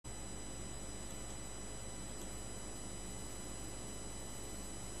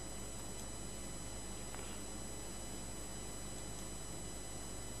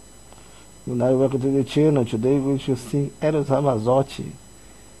Now welcome to the channel. Today we will sing Eros Ramazoti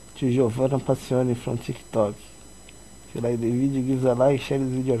to Giovanna Passione from TikTok. If you like the video, give a like, share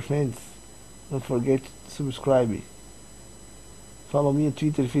this with your friends. Don't forget to subscribe. Follow me on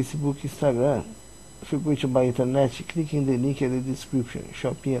Twitter, Facebook, Instagram. If you're going to buy internet, click in the link in the description.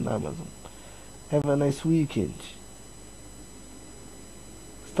 Shopee and Amazon. Have a nice weekend.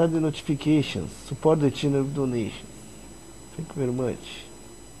 Start the notifications. Support the channel with donations. Thank you very much.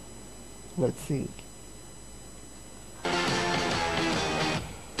 Let's sing.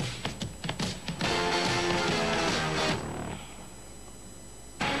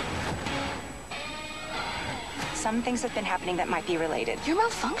 Some things have been happening that might be related. You're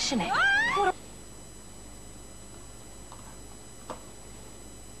malfunctioning.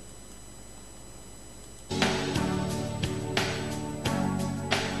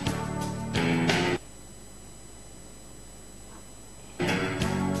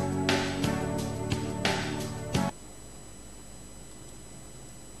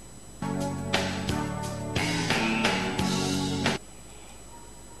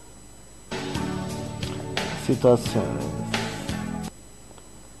 Situaciones.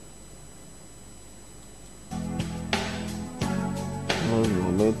 Los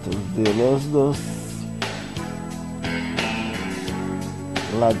momentos de los dos,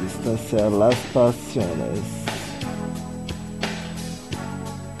 la distancia, las pasiones,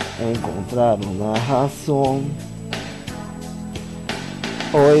 encontrar una razón.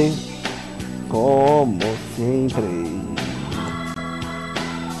 Hoy, como siempre,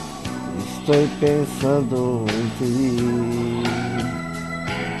 estoy pensando en ti.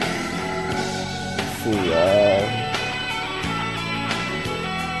 Si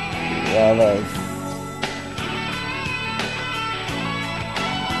elas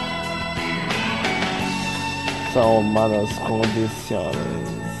são malas condições,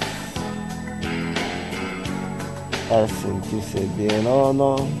 é sentir-se bem ou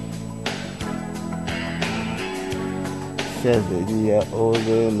não, se é de dia ou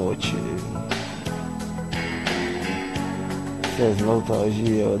de noite. Se é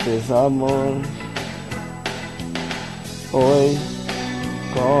nostalgia ou desamor. Hoy,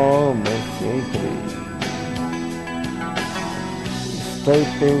 como sempre, estou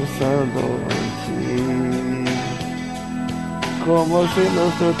pensando em ti. Como se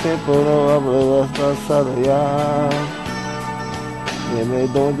nosso tempo não hablas pasado ya. Dime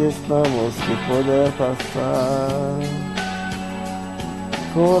dónde estamos, que poder pasar.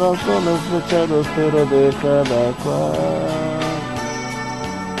 Corazones luchados pero de cada cual.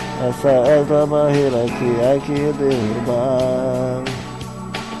 Essa é a barreira que há que derrubar.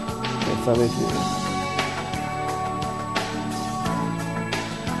 Pensamento.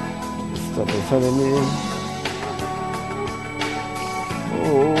 Está pensando em mim?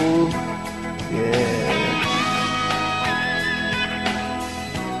 Oh, yeah.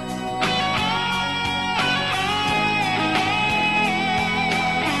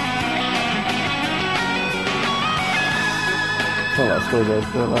 São as coisas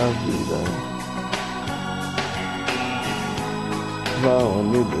pela vida, vão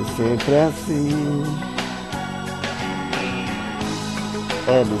unidos sempre assim.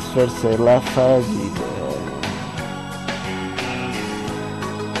 El esfuerzo es la fallida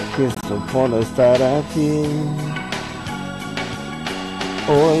que supone estar aquí.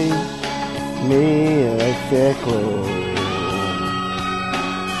 Hoy me seco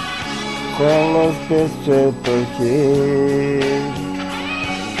con los pies porque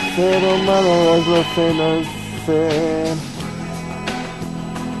ser humano es lo que no sé,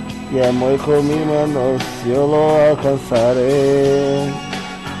 y amo con mis manos yo lo alcanzaré.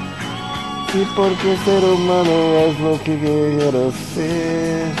 Sí, porque ser humano es lo que quiero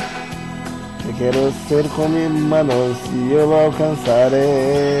ser, que quiero ser con mis manos y yo lo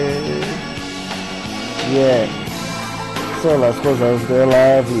alcanzaré. Yeah, son las cosas de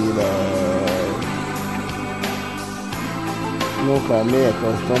la vida. Nunca me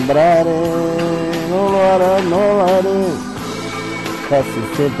acostumbraré, no lo haré, no lo haré, casi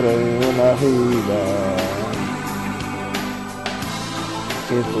siempre en la vida,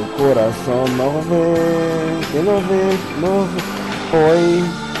 que tu corazón no ve, que no ve, no ve. Hoy,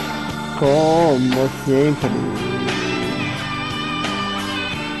 como siempre,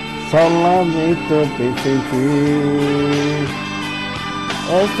 solamente pensé en ti.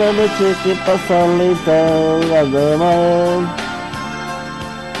 Esta noche que pasa lenta la dama,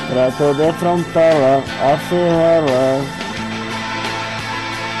 trato de afrontarla, aferrarla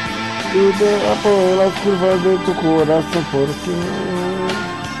y de apoyar las curvas de tu corazón porque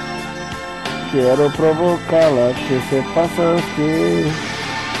quiero provocarla, que se pasa que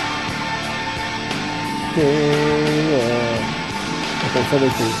Tá pensando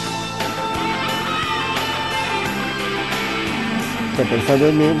aqui. Tá pensando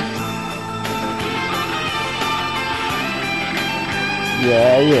em mim.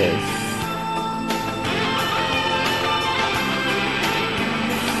 Yeah, yes.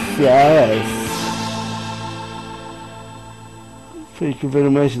 Yes. Thank you very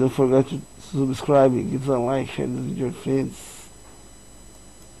much. Don't forget to subscribe, give a like, share this with your friends.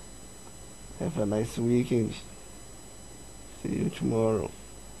 Have a nice weekend. See you tomorrow.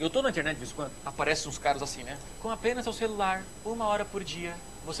 Eu tô na internet de vez em quando, aparecem uns caras assim, né? Com apenas seu celular, 1 hora por dia,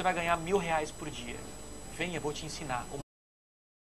 você vai ganhar R$1.000 por dia. Venha, vou te ensinar.